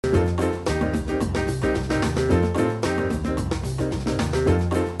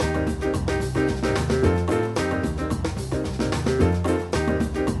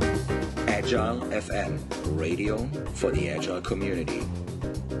radio for the Agile community.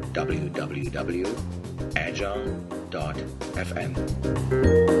 www.agile.fm.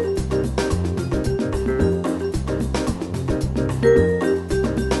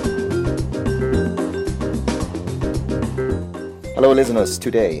 Hello listeners,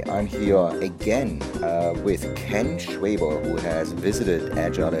 today I'm here again with Ken Schwaber, who has visited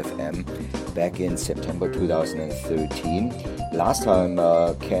Agile FM back in September 2013. Last time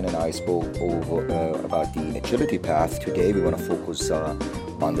Ken and I spoke over about the agility path. Today we want to focus on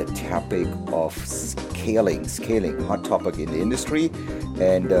the topic of scaling, hot topic in the industry.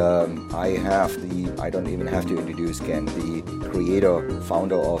 And I don't even have to introduce Ken, the creator,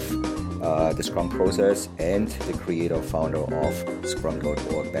 founder of the Scrum process and the creator, founder of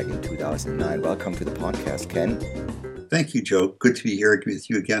Scrum.org back in 2009. Welcome to the podcast, Ken. Thank you, Joe. Good to be here with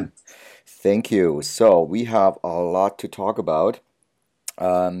you again. Thank you. So we have a lot to talk about.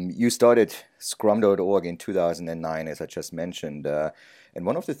 You started Scrum.org in 2009, as I just mentioned. And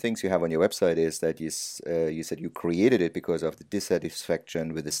one of the things you have on your website is that you said you created it because of the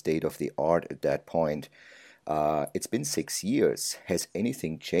dissatisfaction with the state of the art at that point. It's been 6 years. Has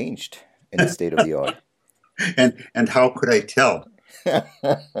anything changed in the state of the art? and how could I tell?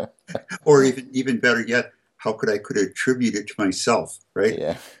 Or even better yet, how could I attribute it to myself, right?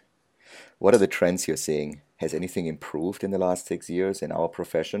 Yeah. What are the trends you're seeing? Has anything improved in the last 6 years in our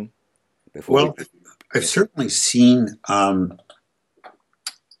profession? I've certainly seen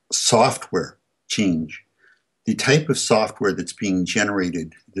software change. The type of software that's being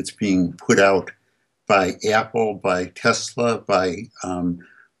generated, that's being put out by Apple, by Tesla, by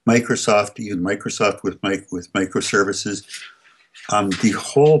Microsoft, even Microsoft with microservices. The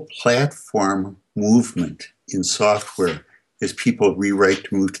whole platform movement in software, as people rewrite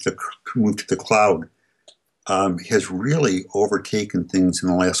to move to the cloud, has really overtaken things in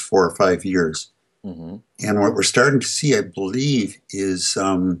the last 4 or 5 years. Mm-hmm. And what we're starting to see, I believe, is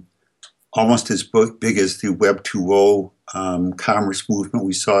almost as big as the Web 2.0 commerce movement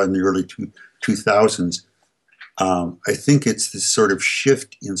we saw in the early 2000s. I think it's this sort of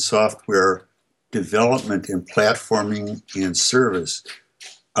shift in software development and platforming and service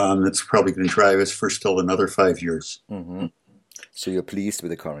that's probably going to drive us for still another 5 years. Mm-hmm. So you're pleased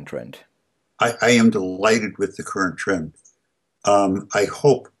with the current trend? I am delighted with the current trend. I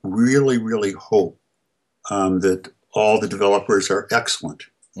hope, really hope, that all the developers are excellent,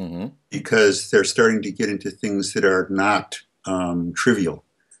 mm-hmm. because they're starting to get into things that are not trivial.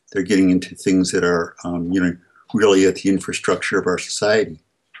 They're getting into things that are, really at the infrastructure of our society.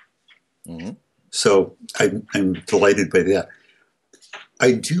 Mm-hmm. So I'm delighted by that.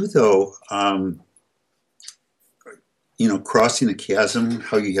 I do, though, crossing the chasm,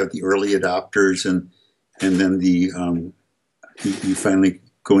 how you have the early adopters and then you finally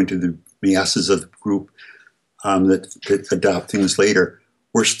go into the masses of the group that adopt things later.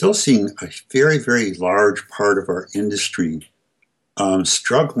 We're still seeing a very, very large part of our industry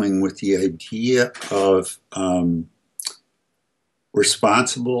struggling with the idea of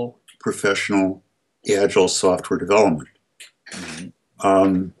responsible, professional, agile software development.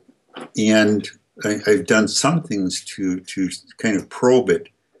 Mm-hmm. And I've done some things to kind of probe it.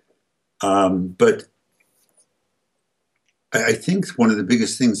 But I think one of the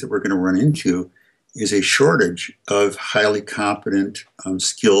biggest things that we're going to run into is a shortage of highly competent,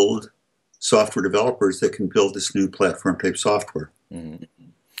 skilled software developers that can build this new platform-type software. Mm-hmm.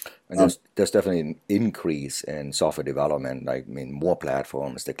 And there's definitely an increase in software development, more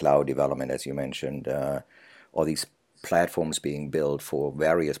platforms, the cloud development, as you mentioned, all these platforms being built for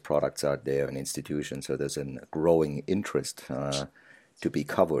various products out there in institutions. So there's a growing interest to be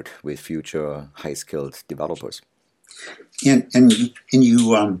covered with future high-skilled developers. And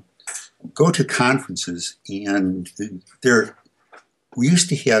you go to conferences, and we used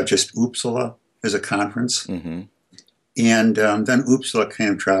to have just Uppsala as a conference. Mm-hmm. And then Uppsala kind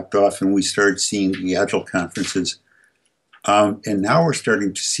of dropped off, and we started seeing the Agile conferences. And now we're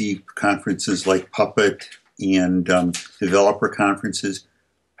starting to see conferences like Puppet and developer conferences,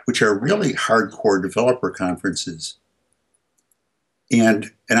 which are really hardcore developer conferences.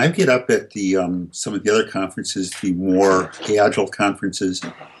 And I get up at the some of the other conferences, the more Agile conferences,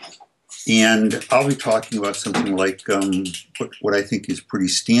 and I'll be talking about something like what I think is pretty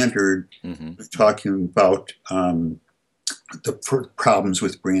standard, mm-hmm. talking about the problems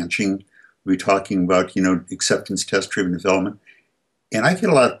with branching. We're talking about, acceptance test-driven development. And I get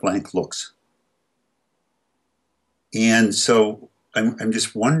a lot of blank looks. And so I'm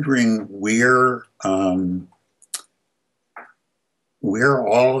just wondering where all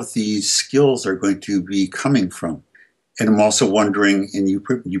of these skills are going to be coming from. And I'm also wondering, and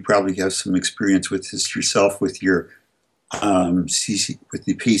you probably have some experience with this yourself with your with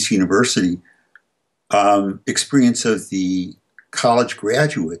the Pace University experience of the college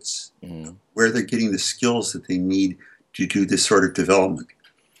graduates, where they're getting the skills that they need to do this sort of development.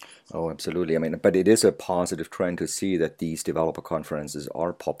 Oh, absolutely. I mean, but it is a positive trend to see that these developer conferences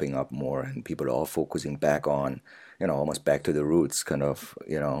are popping up more and people are focusing back on, almost back to the roots, kind of,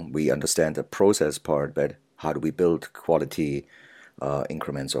 we understand the process part, but how do we build quality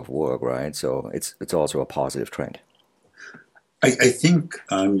increments of work, right? So it's also a positive trend. I think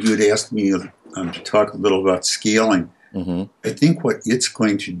you had asked me to talk a little about scaling. Mm-hmm. I think what it's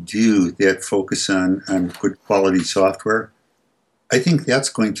going to do, that focus on good quality software, I think that's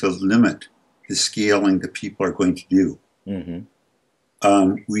going to limit the scaling that people are going to do.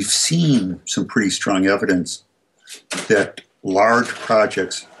 Mm-hmm. We've seen some pretty strong evidence that large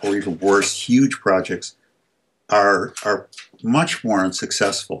projects, or even worse, huge projects, are much more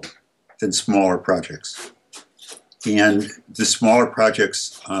unsuccessful than smaller projects. And the smaller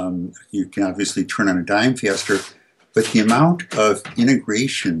projects, you can obviously turn on a dime faster, but the amount of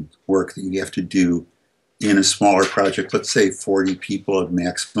integration work that you have to do in a smaller project, let's say 40 people at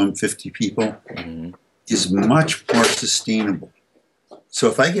maximum 50 people, is much more sustainable. So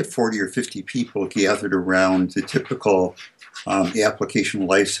if I get 40 or 50 people gathered around the typical application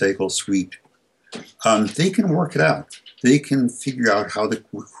lifecycle suite, they can work it out. They can figure out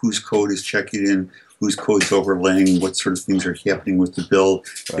whose code is checking in, whose code's overlaying, what sort of things are happening with the build,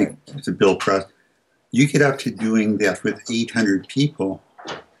 right. The build process. You get up to doing that with 800 people,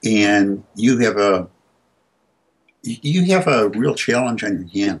 and you have a real challenge on your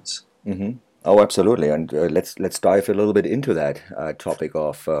hands. Mm-hmm. Oh, absolutely. And let's dive a little bit into that topic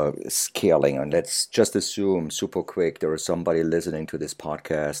of scaling. And let's just assume, super quick, there is somebody listening to this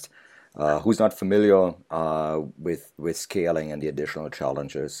podcast who's not familiar with scaling and the additional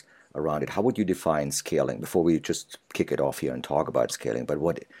challenges around it. How would you define scaling before we just kick it off here and talk about scaling? But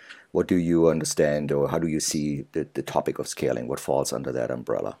what do you understand, or how do you see the topic of scaling? What falls under that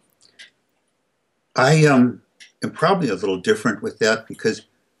umbrella? I am probably a little different with that, because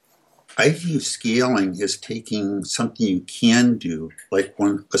I view scaling as taking something you can do, like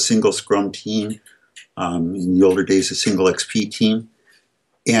a single Scrum team, in the older days, a single XP team,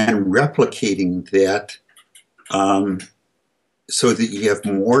 and replicating that so that you have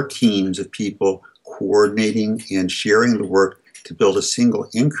more teams of people coordinating and sharing the work to build a single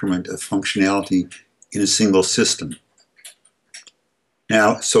increment of functionality in a single system.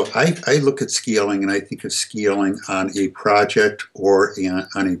 Now, so I look at scaling, and I think of scaling on a project or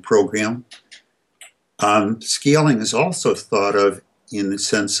on a program. Scaling is also thought of in the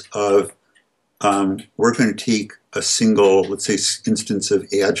sense of we're going to take a single, let's say, instance of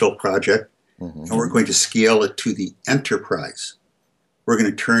Agile project, and we're going to scale it to the enterprise. We're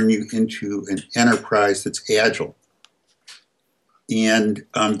going to turn you into an enterprise that's Agile. And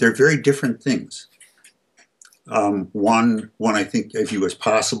they're very different things. One I think I view as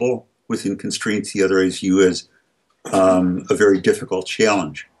possible within constraints. The other I view as a very difficult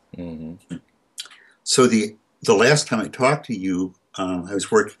challenge. Mm-hmm. So the last time I talked to you, I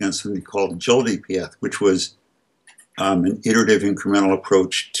was working on something called Agility Path, which was an iterative incremental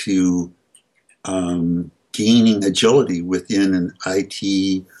approach to gaining agility within an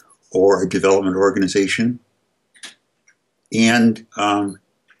IT or a development organization. And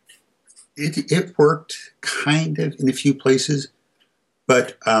it worked kind of in a few places,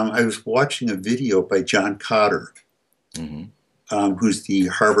 but I was watching a video by John Kotter, who's the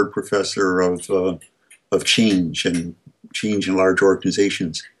Harvard professor of change and change in large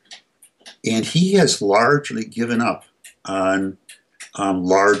organizations. And he has largely given up on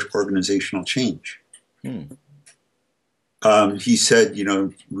large organizational change. He said,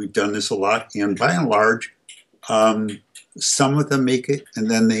 we've done this a lot, and by and large, some of them make it and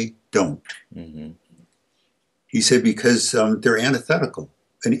then they don't. Mm-hmm. He said because they're antithetical.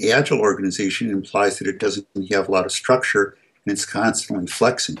 An agile organization implies that it doesn't have a lot of structure and it's constantly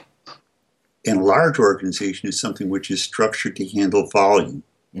flexing. And a large organization is something which is structured to handle volume.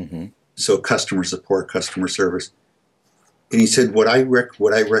 Mm-hmm. So customer support, customer service. And he said, what I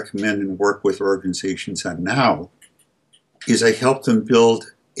recommend and work with organizations on now is I help them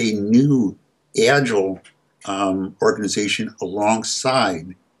build a new agile organization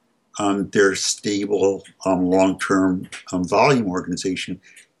alongside their stable long-term volume organization.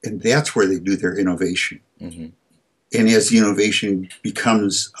 And that's where they do their innovation. Mm-hmm. And as the innovation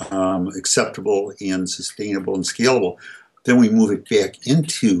becomes acceptable and sustainable and scalable, then we move it back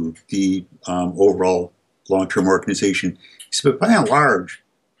into the overall long-term organization. So, but by and large,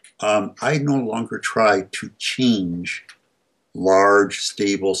 I no longer try to change large,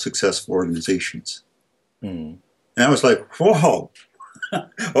 stable, successful organizations. Mm. And I was like, whoa,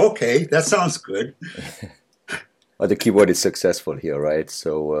 okay, that sounds good. Well, the keyword is successful here, right?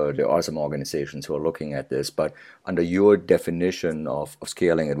 So there are some organizations who are looking at this, but under your definition of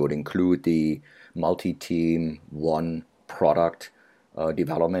scaling, it would include the multi-team, one product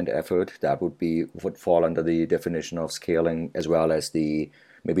development effort. That would fall under the definition of scaling, as well as the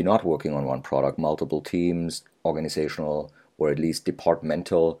maybe not working on one product, multiple teams, organizational or at least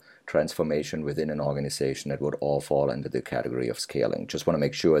departmental transformation within an organization. That would all fall under the category of scaling. Just want to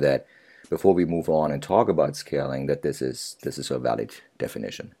make sure that before we move on and talk about scaling, that this is a valid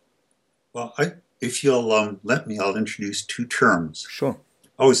definition. Well, if you'll let me, I'll introduce two terms. Sure.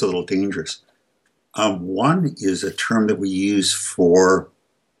 Always a little dangerous. One is a term that we use for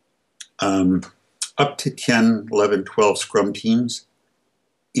up to 10, 11, 12 Scrum teams.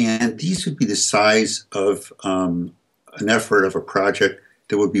 And these would be the size of an effort of a project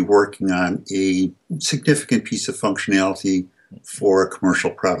that would be working on a significant piece of functionality for a commercial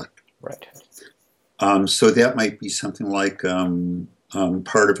product. Right. So that might be something like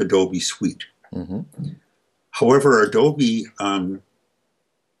part of Adobe Suite. Mm-hmm. However, Adobe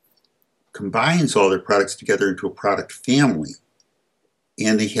combines all their products together into a product family,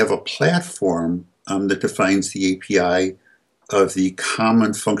 and they have a platform that defines the API of the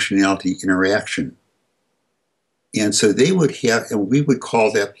common functionality interaction. And so they would have, and we would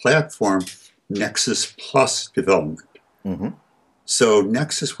call that platform Nexus Plus development. Mm-hmm. So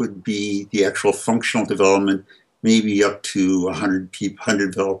Nexus would be the actual functional development, maybe up to 100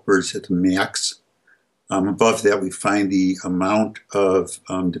 developers at the max. Above that, we find the amount of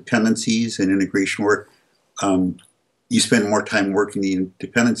dependencies and integration work. You spend more time working the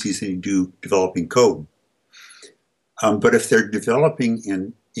dependencies than you do developing code. But if they're developing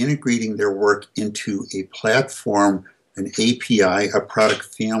and integrating their work into a platform, an API, a product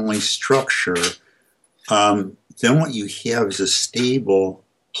family structure, then what you have is a stable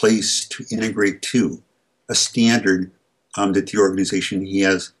place to integrate to, a standard that the organization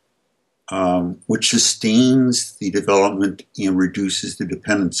has, which sustains the development and reduces the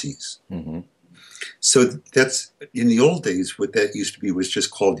dependencies. Mm-hmm. So that's, in the old days, what that used to be was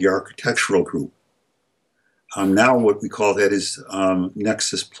just called the architectural group. Now what we call that is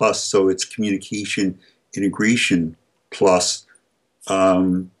Nexus Plus, so it's communication integration plus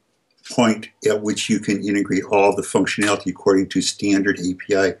point at which you can integrate all the functionality according to standard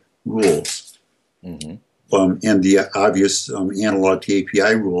API rules. Mm-hmm. And the obvious analog to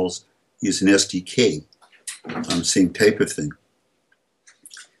API rules is an SDK, same type of thing.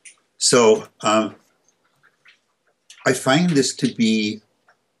 So I find this to be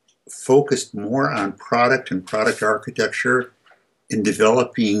focused more on product and product architecture in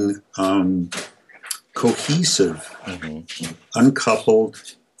developing cohesive, Mm-hmm.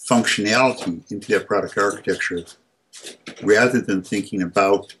 uncoupled functionality into that product architecture rather than thinking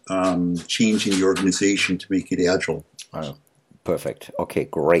about changing the organization to make it agile. Perfect. Okay,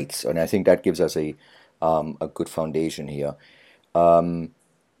 great. And I think that gives us a good foundation here. I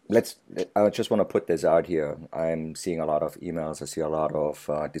just want to put this out here. I'm seeing a lot of emails. I see a lot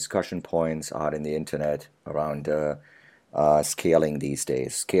of discussion points out in the internet around scaling these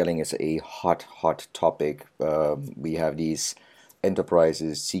days. Scaling is a hot topic. We have these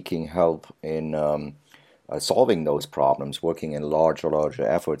enterprises seeking help in solving those problems, working in larger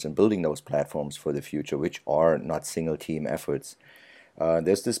efforts and building those platforms for the future, which are not single team efforts.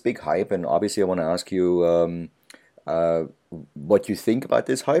 There's this big hype, and obviously I want to ask you what you think about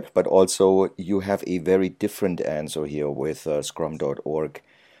this hype, but also you have a very different answer here with Scrum.org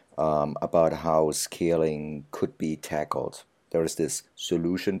about how scaling could be tackled. There is this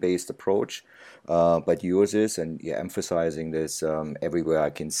solution-based approach, but yours is, and you're emphasizing this everywhere I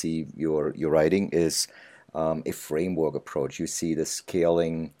can see your writing, is a framework approach. You see the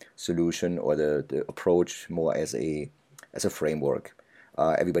scaling solution or the approach more as a framework.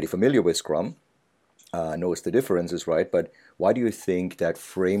 Everybody familiar with Scrum knows the differences, right? But why do you think that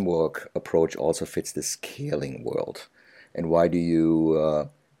framework approach also fits the scaling world? And why do you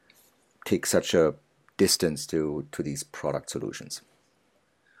take such a distance to these product solutions?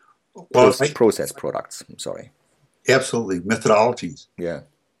 Well, Process products, I'm sorry. Absolutely. Methodologies. Yeah.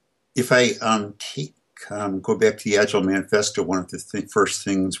 If I go back to the Agile Manifesto, one of the first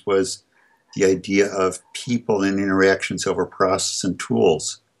things was the idea of people and interactions over process and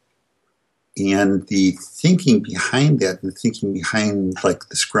tools. And the thinking behind that, the thinking behind like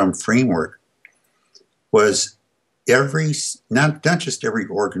the Scrum framework, was not just every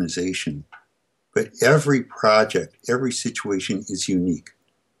organization, but every project, every situation is unique.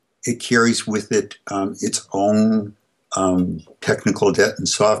 it carries with it its own technical debt and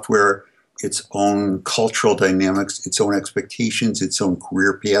software, its own cultural dynamics, its own expectations, its own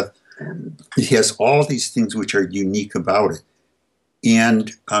career path. It has all these things which are unique about it.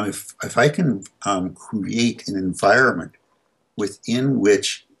 And if I can create an environment within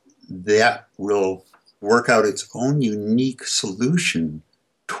which that will work out its own unique solution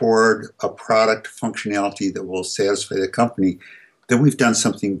toward a product functionality that will satisfy the company, then we've done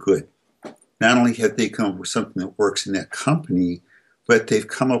something good. Not only have they come up with something that works in that company, but they've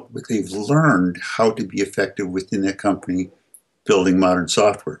learned how to be effective within that company building modern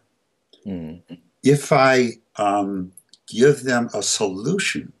software. Mm. If I give them a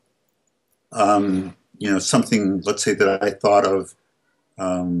solution, something, let's say that I thought of,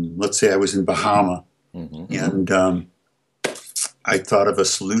 let's say I was in Bahama, and I thought of a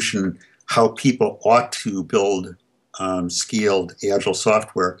solution, how people ought to build scaled agile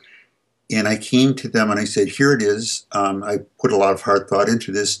software. And I came to them and I said, here it is. I put a lot of hard thought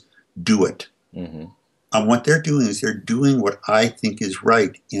into this. Do it. What they're doing is they're doing what I think is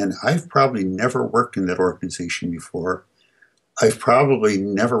right. And I've probably never worked in that organization before. I've probably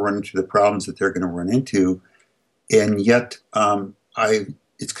never run into the problems that they're going to run into. And yet,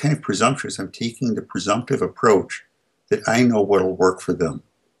 it's kind of presumptuous. I'm taking the presumptive approach that I know what will work for them.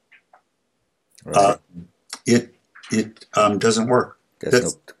 Right. It doesn't work.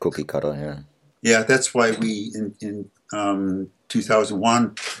 That's no cookie cutter, yeah. Yeah, that's why we, in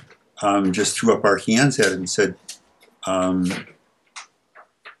 2001, just threw up our hands at it and said,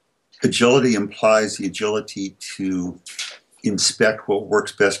 agility implies the agility to inspect what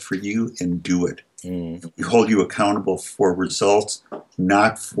works best for you and do it. We hold you accountable for results,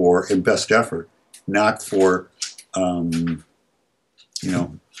 not for, and best effort, not for,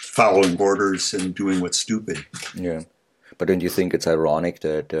 following orders and doing what's stupid. Yeah. But don't you think it's ironic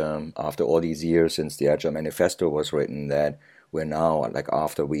that after all these years since the Agile Manifesto was written, that we're now, like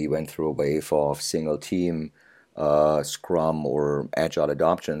after we went through a wave of single team, Scrum or Agile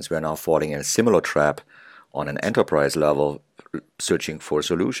adoptions, we're now falling in a similar trap on an enterprise level, searching for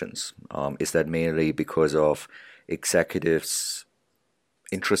solutions? Is that mainly because of executives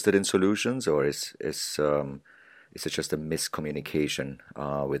interested in solutions, or is it just a miscommunication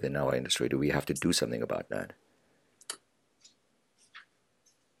within our industry? Do we have to do something about that?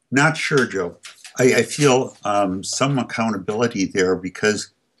 Not sure, Joe. I feel some accountability there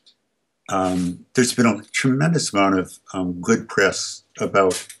because there's been a tremendous amount of good press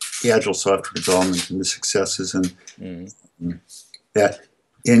about agile software development and the successes and that.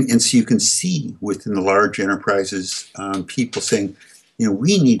 And so you can see within the large enterprises, people saying,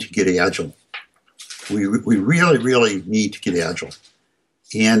 we need to get agile. We really, really need to get agile.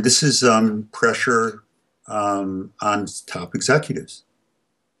 And this is pressure on top executives.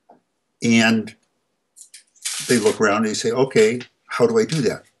 And they look around and they say, okay, how do I do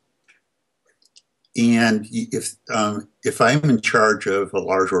that? And if I'm in charge of a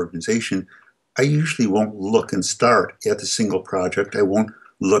large organization, I usually won't look and start at the single project. I won't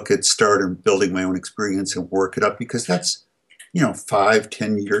look at start and building my own experience and work it up, because that's,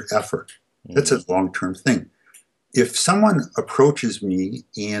 5-10 year effort. That's a long-term thing. If someone approaches me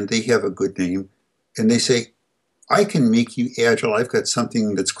and they have a good name and they say, I can make you agile. I've got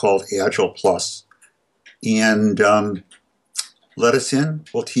something that's called Agile Plus. And let us in.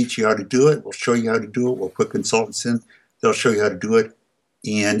 We'll teach you how to do it. We'll show you how to do it. We'll put consultants in. They'll show you how to do it.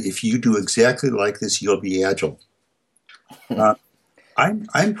 And if you do exactly like this, you'll be agile.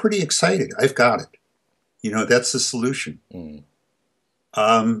 I'm pretty excited. I've got it. That's the solution.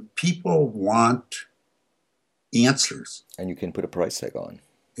 People want answers. And you can put a price tag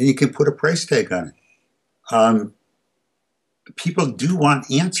on. People do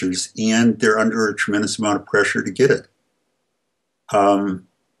want answers, and they're under a tremendous amount of pressure to get it.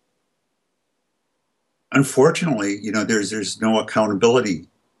 Unfortunately, there's no accountability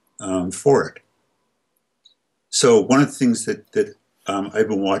for it. So one of the things that I've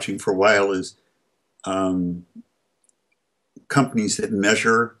been watching for a while is companies that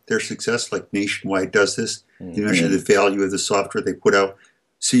measure their success, like Nationwide does this. They measure the value of the software they put out.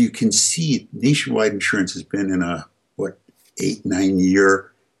 So you can see Nationwide Insurance has been in a 8-9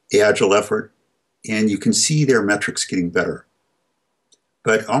 year agile effort, and you can see their metrics getting better.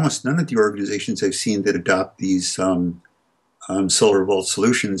 But almost none of the organizations I've seen that adopt these SolarVault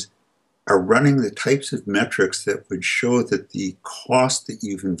solutions are running the types of metrics that would show that the cost that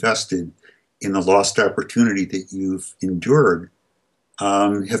you've invested in the lost opportunity that you've endured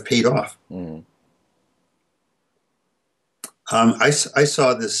have paid off. I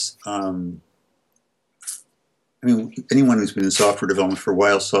saw this I mean, anyone who's been in software development for a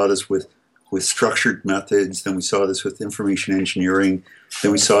while saw this with structured methods. Then we saw this with information engineering.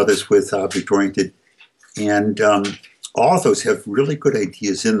 Then we saw this with object-oriented. And all of those have really good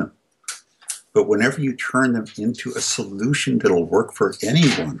ideas in them. But whenever you turn them into a solution that'll work for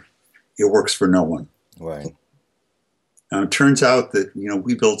anyone, it works for no one. Right. It turns out that,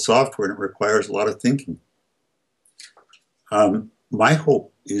 we build software and it requires a lot of thinking. My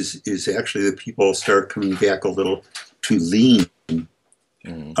hope is actually that people start coming back a little to lean,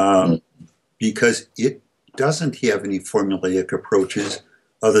 because it doesn't have any formulaic approaches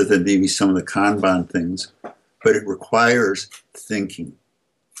other than maybe some of the Kanban things, but it requires thinking.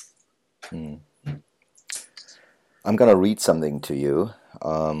 I'm going to read something to you,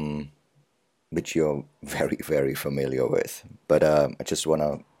 which you're very, very familiar with. But I just want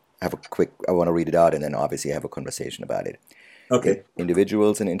to I want to read it out and then obviously have a conversation about it. Okay.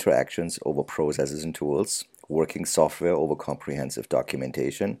 Individuals and interactions over processes and tools, working software over comprehensive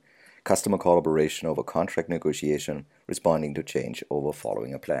documentation, customer collaboration over contract negotiation, responding to change over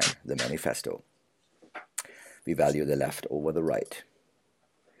following a plan, the manifesto. We value the left over the right.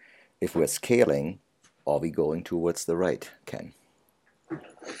 If we're scaling, are we going towards the right, Ken?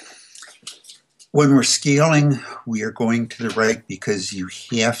 When we're scaling, we are going to the right because you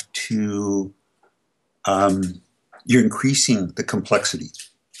have to, you're increasing the complexity.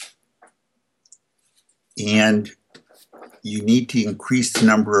 And you need to increase the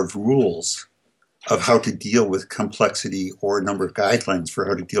number of rules of how to deal with complexity or a number of guidelines for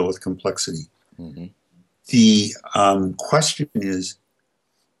how to deal with complexity. Mm-hmm. The question is,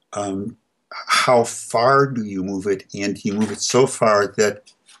 how far do you move it? And do you move it so far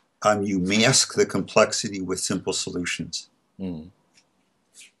that you mask the complexity with simple solutions? Mm.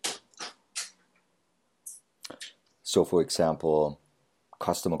 So, for example,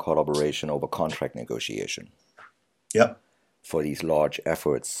 customer collaboration over contract negotiation. Yep. For these large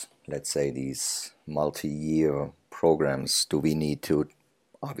efforts, let's say these multi-year programs, do we need to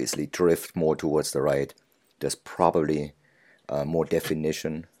obviously drift more towards the right? There's probably more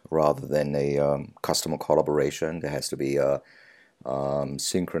definition rather than a customer collaboration. There has to be a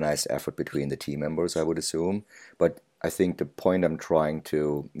synchronized effort between the team members, I would assume. But I think the point I'm trying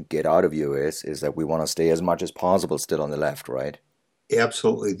to get out of you is that we want to stay as much as possible still on the left, right?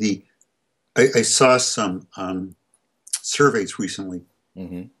 Absolutely. I saw some surveys recently,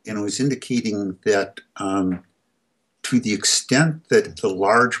 mm-hmm. and it was indicating that to the extent that the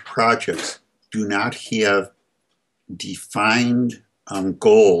large projects do not have defined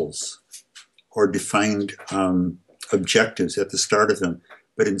goals or defined objectives at the start of them,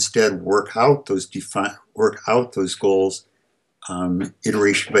 but instead work out those goals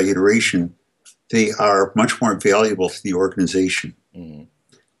iteration by iteration, they are much more valuable to the organization.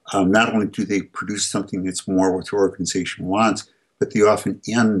 Mm-hmm. Not only do they produce something that's more what the organization wants, but they often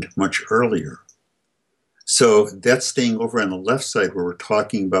end much earlier. So that's staying over on the left side where we're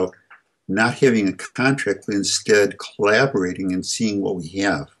talking about not having a contract, but instead collaborating and seeing what we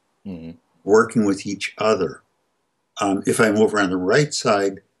have, mm-hmm. working with each other. If I'm over on the right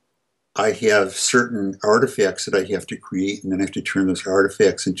side, I have certain artifacts that I have to create, and then I have to turn those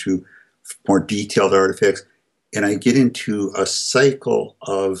artifacts into more detailed artifacts. And I get into a cycle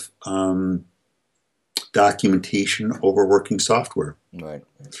of documentation over working software. Right.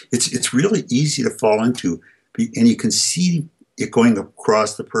 It's really easy to fall into, and you can see it going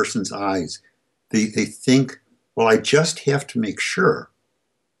across the person's eyes. They think, well, I just have to make sure.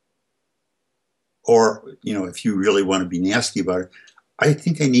 Or, if you really want to be nasty about it, I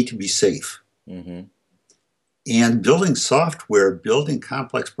think I need to be safe. Mm-hmm. And building software, building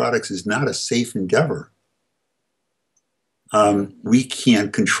complex products is not a safe endeavor. We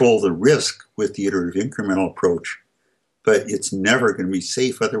can control the risk with the iterative incremental approach, but it's never going to be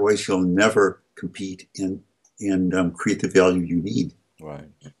safe. Otherwise, you'll never compete and create the value you need. Right.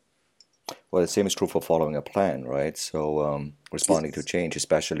 Well, the same is true for following a plan, right? So responding to change,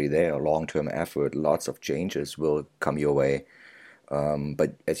 especially there, long-term effort, lots of changes will come your way.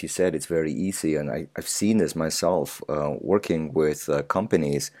 But as you said, it's very easy, and I've seen this myself working with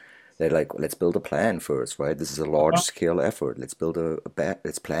companies. They're like, let's build a plan first, right? This is a large-scale effort. Let's build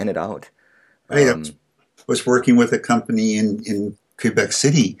let's plan it out. I was working with a company in Quebec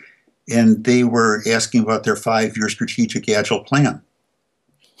City, and they were asking about their 5-year strategic agile plan.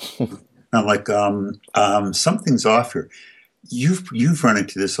 I'm like, something's off here. You've run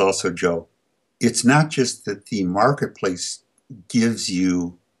into this also, Joe. It's not just that the marketplace gives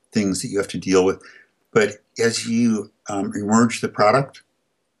you things that you have to deal with, but as you emerge the product,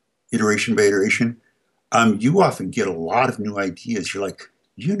 iteration by iteration, you often get a lot of new ideas. You're like,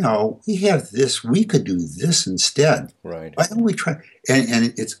 we have this, we could do this instead. Right. Why don't we try?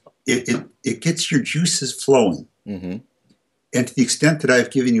 And it gets your juices flowing. Mm-hmm. And to the extent that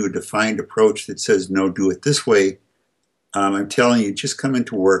I've given you a defined approach that says, no, do it this way, I'm telling you, just come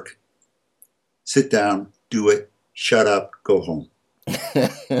into work, sit down, do it, shut up, go home.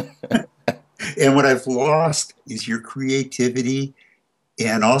 And what I've lost is your creativity.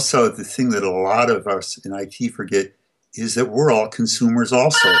 And also the thing that a lot of us in IT forget is that we're all consumers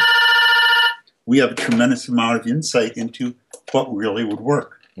also. We have a tremendous amount of insight into what really would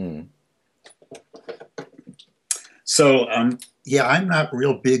work. Mm. So, yeah, I'm not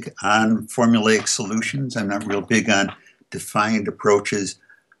real big on formulaic solutions. I'm not real big on defined approaches.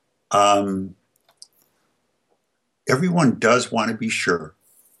 Everyone does want to be sure.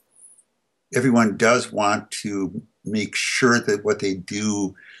 Everyone does want to make sure that what they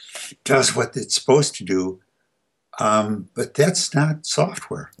do does what it's supposed to do. But that's not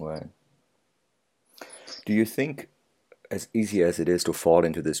software. Right. Do you think, as easy as it is to fall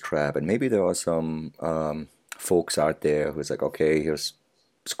into this trap, and maybe there are some folks out there who's like, okay, here's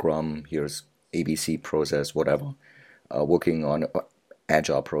Scrum, here's ABC process, whatever, working on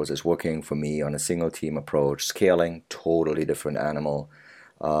agile process, working for me on a single team approach, scaling, totally different animal,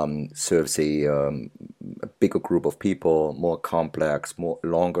 serves a bigger group of people, more complex, more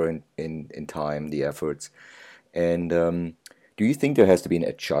longer in time, the efforts. And do you think there has to be an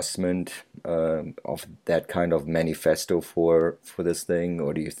adjustment of that kind of manifesto for this thing,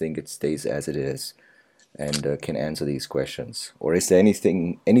 or do you think it stays as it is and can answer these questions? Or is there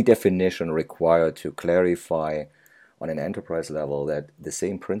any definition required to clarify on an enterprise level that the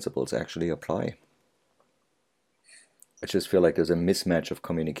same principles actually apply? I just feel like there's a mismatch of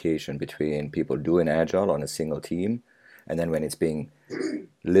communication between people doing agile on a single team, and then when it's being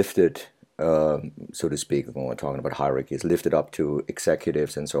lifted, so to speak, when we're talking about hierarchies, lifted up to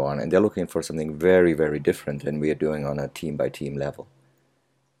executives and so on, and they're looking for something very, very different than we are doing on a team by team level.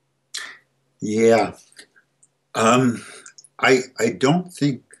 Yeah. I don't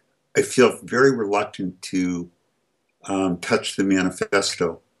think, I feel very reluctant to touch the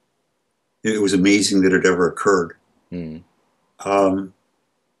manifesto. It was amazing that it ever occurred. Mm. And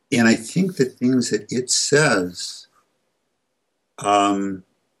I think the things that it says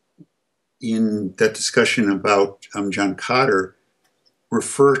in that discussion about John Kotter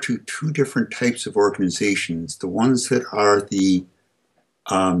refer to two different types of organizations. The ones that are the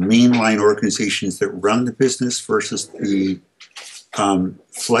mainline organizations that run the business versus the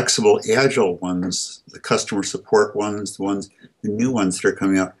flexible, agile ones, the customer support ones, the new ones that are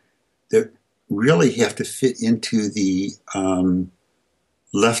coming out, that really have to fit into the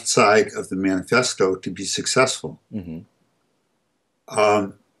left side of the manifesto to be successful. Mm-hmm.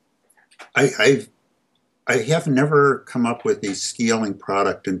 I have never come up with a scaling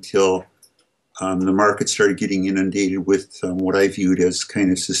product until the market started getting inundated with what I viewed as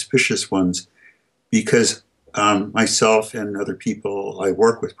kind of suspicious ones, because myself and other people I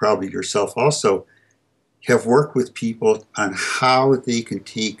work with, probably yourself also, have worked with people on how they can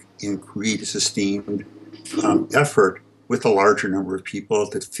take and create a sustained effort with a larger number of people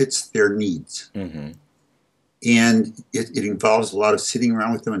that fits their needs. Mm-hmm. And it involves a lot of sitting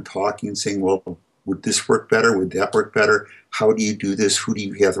around with them and talking and saying, well, would this work better? Would that work better? How do you do this? Who do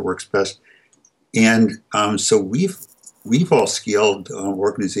you have that works best? And so we've all scaled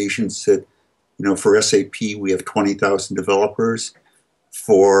organizations that, for SAP, we have 20,000 developers.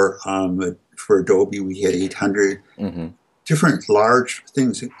 For Adobe, we had 800. Mm-hmm. Different large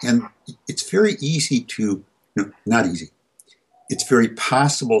things. And it's very easy to, not easy, it's very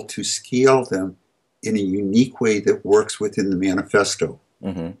possible to scale them in a unique way that works within the manifesto.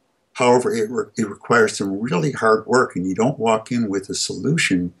 Mm-hmm. However, it requires some really hard work, and you don't walk in with a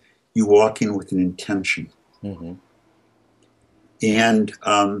solution, you walk in with an intention. Mm-hmm. And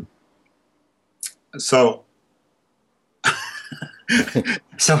so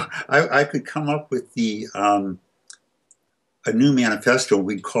I could come up with a new manifesto.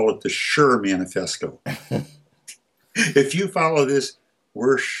 We'd call it the Sure Manifesto. If you follow this,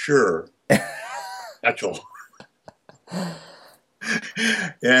 we're sure. Agile.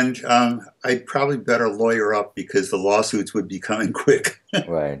 And I'd probably better lawyer up because the lawsuits would be coming quick.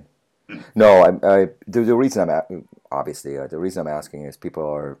 Right. No, the reason the reason I'm asking is people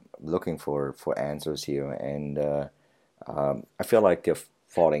are looking for answers here, and I feel like they're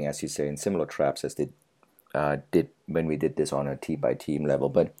falling, as you say, in similar traps as they did when we did this on a team by team level.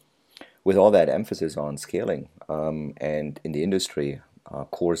 But with all that emphasis on scaling and in the industry,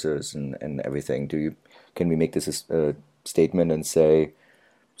 courses and everything, can we make this a statement and say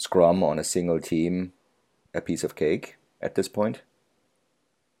Scrum on a single team, a piece of cake at this point?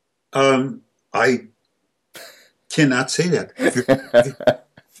 I cannot say that.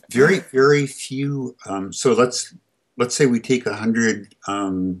 Very, very few. So let's say we take 100%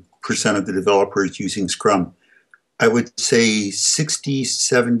 of the developers using Scrum. I would say 60,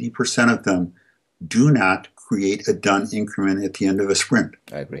 70% of them do not create a done increment at the end of a sprint.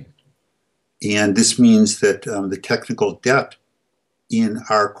 I agree. And this means that the technical debt in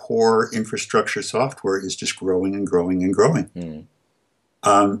our core infrastructure software is just growing and growing and growing.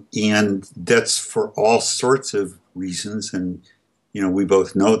 And that's for all sorts of reasons. And, we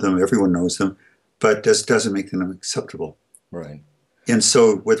both know them, everyone knows them, but this doesn't make them acceptable. Right. And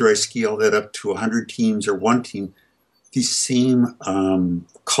so whether I scale that up to 100 teams or one team, these same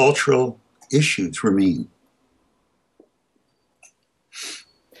cultural issues remain.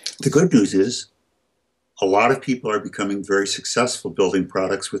 The good news is a lot of people are becoming very successful building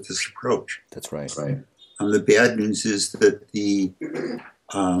products with this approach. That's right. The bad news is that the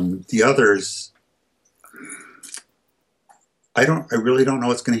others, I really don't know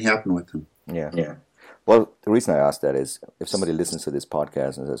what's going to happen with them. Yeah. Well, the reason I ask that is if somebody listens to this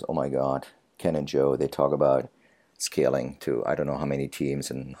podcast and says, "Oh my God, Ken and Joe, they talk about scaling to I don't know how many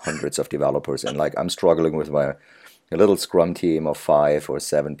teams and hundreds of developers, and I'm struggling with a little Scrum team of 5 or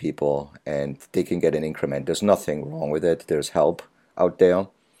 7 people, and they can get an increment. There's nothing wrong with it. There's help out there.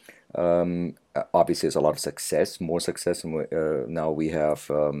 Obviously, there's a lot of success, more success now we have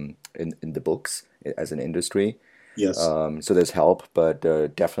in the books as an industry. Yes. So there's help, but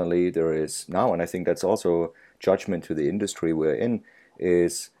definitely there is now, and I think that's also judgment to the industry we're in,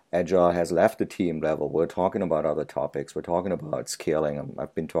 is Agile has left the team level. We're talking about other topics. We're talking about scaling.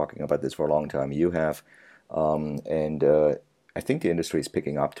 I've been talking about this for a long time. You have. And I think the industry is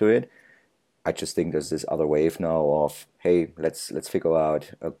picking up to it. I just think there's this other wave now of, hey, let's figure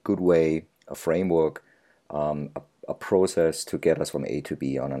out a good way, a framework, a process to get us from A to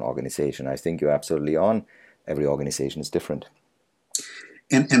B on an organization. I think you're absolutely on. Every organization is different.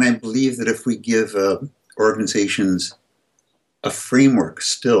 And I believe that if we give organizations a framework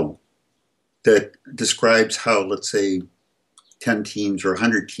still that describes how, let's say, 10 teams or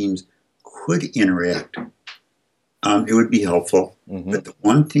 100 teams could interact, it would be helpful. Mm-hmm. But the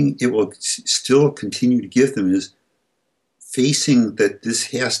one thing it will still continue to give them is facing that this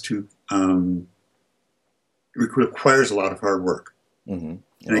has to requires a lot of hard work. Mm-hmm.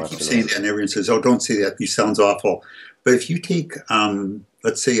 And I keep saying that, and everyone says, "Oh, don't say that. It sounds awful." But if you take,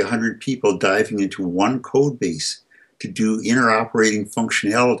 let's say, 100 people diving into one code base to do interoperating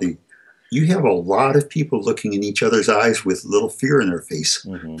functionality, you have a lot of people looking in each other's eyes with little fear in their face.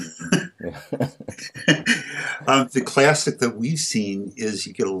 Mm-hmm. The classic that we've seen is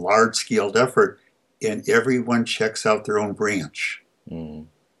you get a large-scaled effort, and everyone checks out their own branch. Mm.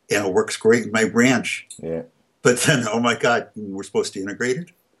 And it works great in my branch. Yeah. But then, oh my God, we're supposed to integrate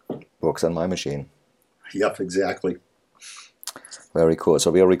it? Works on my machine. Yep, exactly. Very cool. So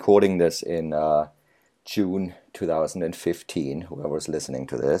we are recording this in June 2015, whoever's listening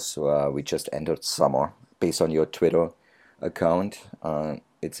to this. We just entered summer. Based on your Twitter account,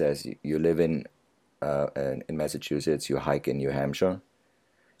 it says you live in Massachusetts, you hike in New Hampshire.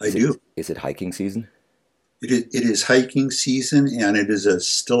 I do. Is it hiking season? It is hiking season, and it is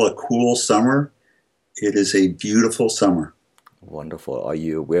still a cool summer. It is a beautiful summer. Wonderful. Are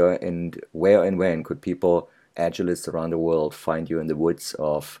you where and when could people, Agilists around the world, find you in the woods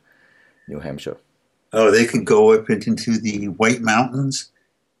of New Hampshire? Oh, they could go up into the White Mountains,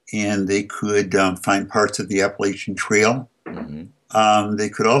 and they could find parts of the Appalachian Trail. Mm-hmm. They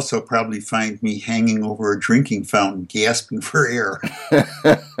could also probably find me hanging over a drinking fountain, gasping for air.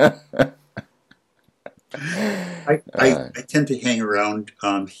 I tend to hang around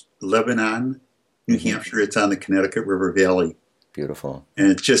Lebanon, New Hampshire. It's on the Connecticut River Valley. Beautiful.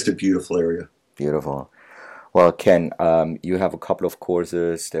 And it's just a beautiful area. Beautiful. Well, Ken, you have a couple of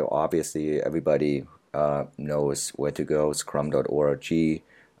courses. There obviously everybody knows where to go, scrum.org,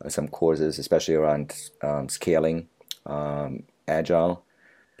 some courses, especially around scaling, Agile.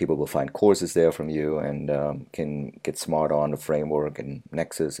 People will find courses there from you and can get smarter on the framework and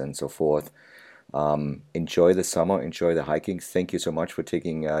Nexus and so forth. Enjoy the summer, enjoy the hiking. Thank you so much for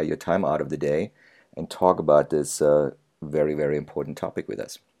taking your time out of the day and talk about this very, very important topic with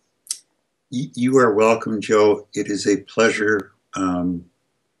us. You are welcome, Joe. It is a pleasure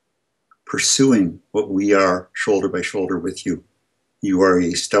pursuing what we are shoulder by shoulder with you. You are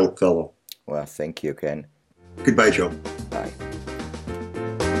a stout fellow. Well, thank you, Ken. Goodbye, Joe. Bye.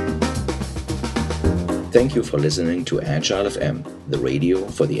 Thank you for listening to Agile FM, the radio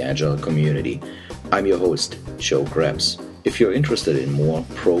for the Agile community. I'm your host, Joe Krebs. If you're interested in more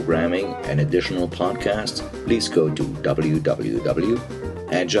programming and additional podcasts, please go to www.agilefm.com.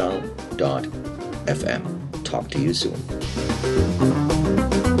 agile.fm. Talk to you soon.